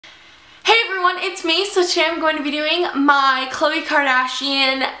Hey everyone, it's me. So today I'm going to be doing my Khloe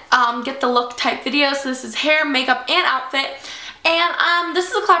Kardashian get the look type video. So this is hair, makeup, and outfit. And this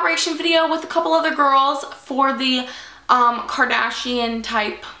is a collaboration video with a couple other girls for the Kardashian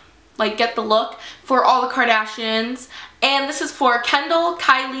type, like get the look for all the Kardashians. And this is for Kendall,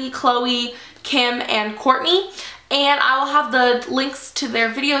 Kylie, Khloe, Kim, and Kourtney. And I will have the links to their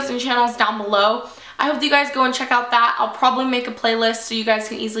videos and channels down below. I hope that you guys go and check out that. I'll probably make a playlist so you guys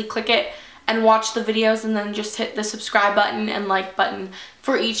can easily click it and watch the videos, and then just hit the subscribe button and like button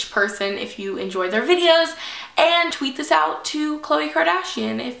for each person if you enjoy their videos. And tweet this out to Khloe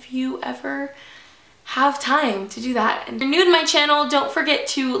Kardashian if you ever have time to do that. And if you're new to my channel, don't forget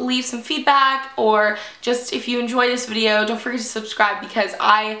to leave some feedback, or just if you enjoy this video, don't forget to subscribe, because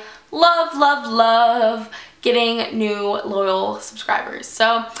I love getting new loyal subscribers.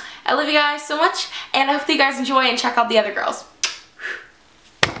 So I love you guys so much, and I hope that you guys enjoy and check out the other girls.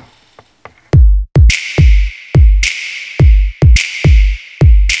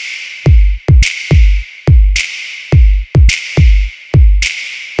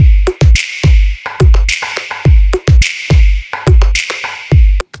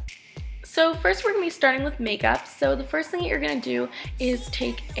 So first we're going to be starting with makeup. So the first thing that you're going to do is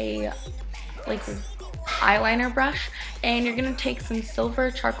take a eyeliner brush, and you're going to take some silver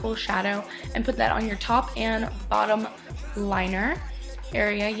charcoal shadow and put that on your top and bottom liner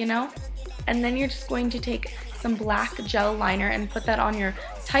area, you know. And then you're just going to take some black gel liner and put that on your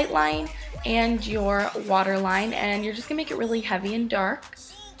tight line and your waterline, and you're just going to make it really heavy and dark.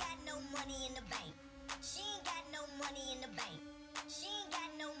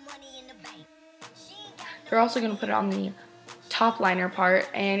 You're also going to put it on the top liner part,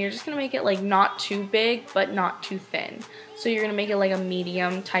 and you're just going to make it like not too big but not too thin. So you're going to make it like a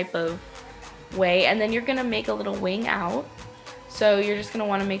medium type of way, and then you're going to make a little wing out. So you're just going to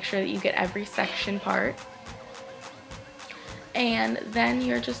want to make sure that you get every section part. And then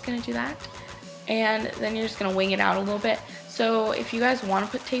you're just going to do that, and then you're just going to wing it out a little bit. So if you guys want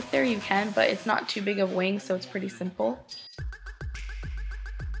to put tape there, you can, but it's not too big of a wing, so it's pretty simple.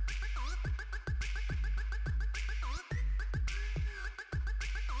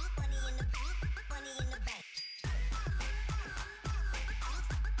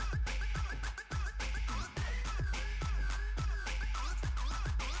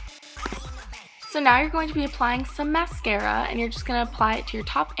 So now you're going to be applying some mascara, and you're just going to apply it to your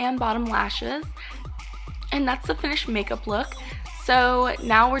top and bottom lashes. And that's the finished makeup look. So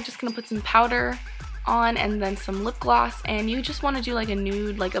now we're just going to put some powder on and then some lip gloss, and you just want to do like a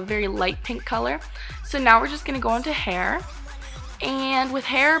nude, like a very light pink color. So now we're just going to go into hair. And with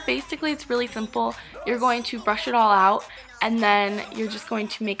hair, basically it's really simple. You're going to brush it all out, and then you're just going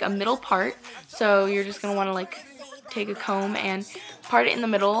to make a middle part. So you're just going to want to like take a comb and part it in the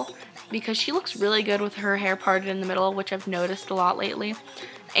middle, because she looks really good with her hair parted in the middle, which I've noticed a lot lately.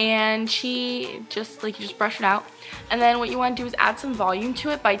 And she just, like, you just brush it out. And then what you want to do is add some volume to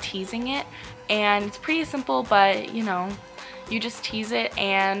it by teasing it. And it's pretty simple, but, you know, you just tease it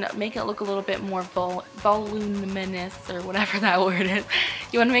and make it look a little bit more voluminous, or whatever that word is.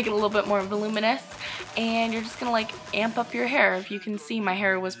 You want to make it a little bit more voluminous. And you're just going to, like, amp up your hair. If you can see, my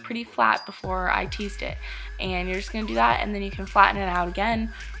hair was pretty flat before I teased it. And you're just going to do that, and then you can flatten it out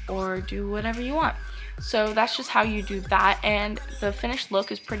again, or do whatever you want. So that's just how you do that, and the finished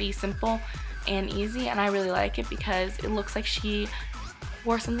look is pretty simple and easy, and I really like it because it looks like she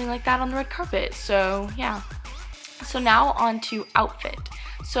wore something like that on the red carpet. So yeah. So now on to outfit.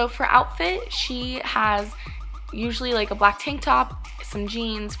 So for outfit, she has usually like a black tank top, some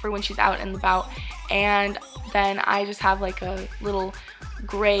jeans for when she's out and about, and then I just have like a little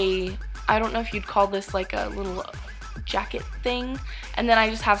gray, I don't know if you'd call this like a little jacket thing, and then I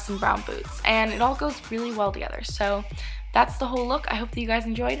just have some brown boots, and it all goes really well together. So that's the whole look. I hope that you guys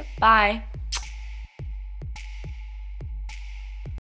enjoyed. Bye.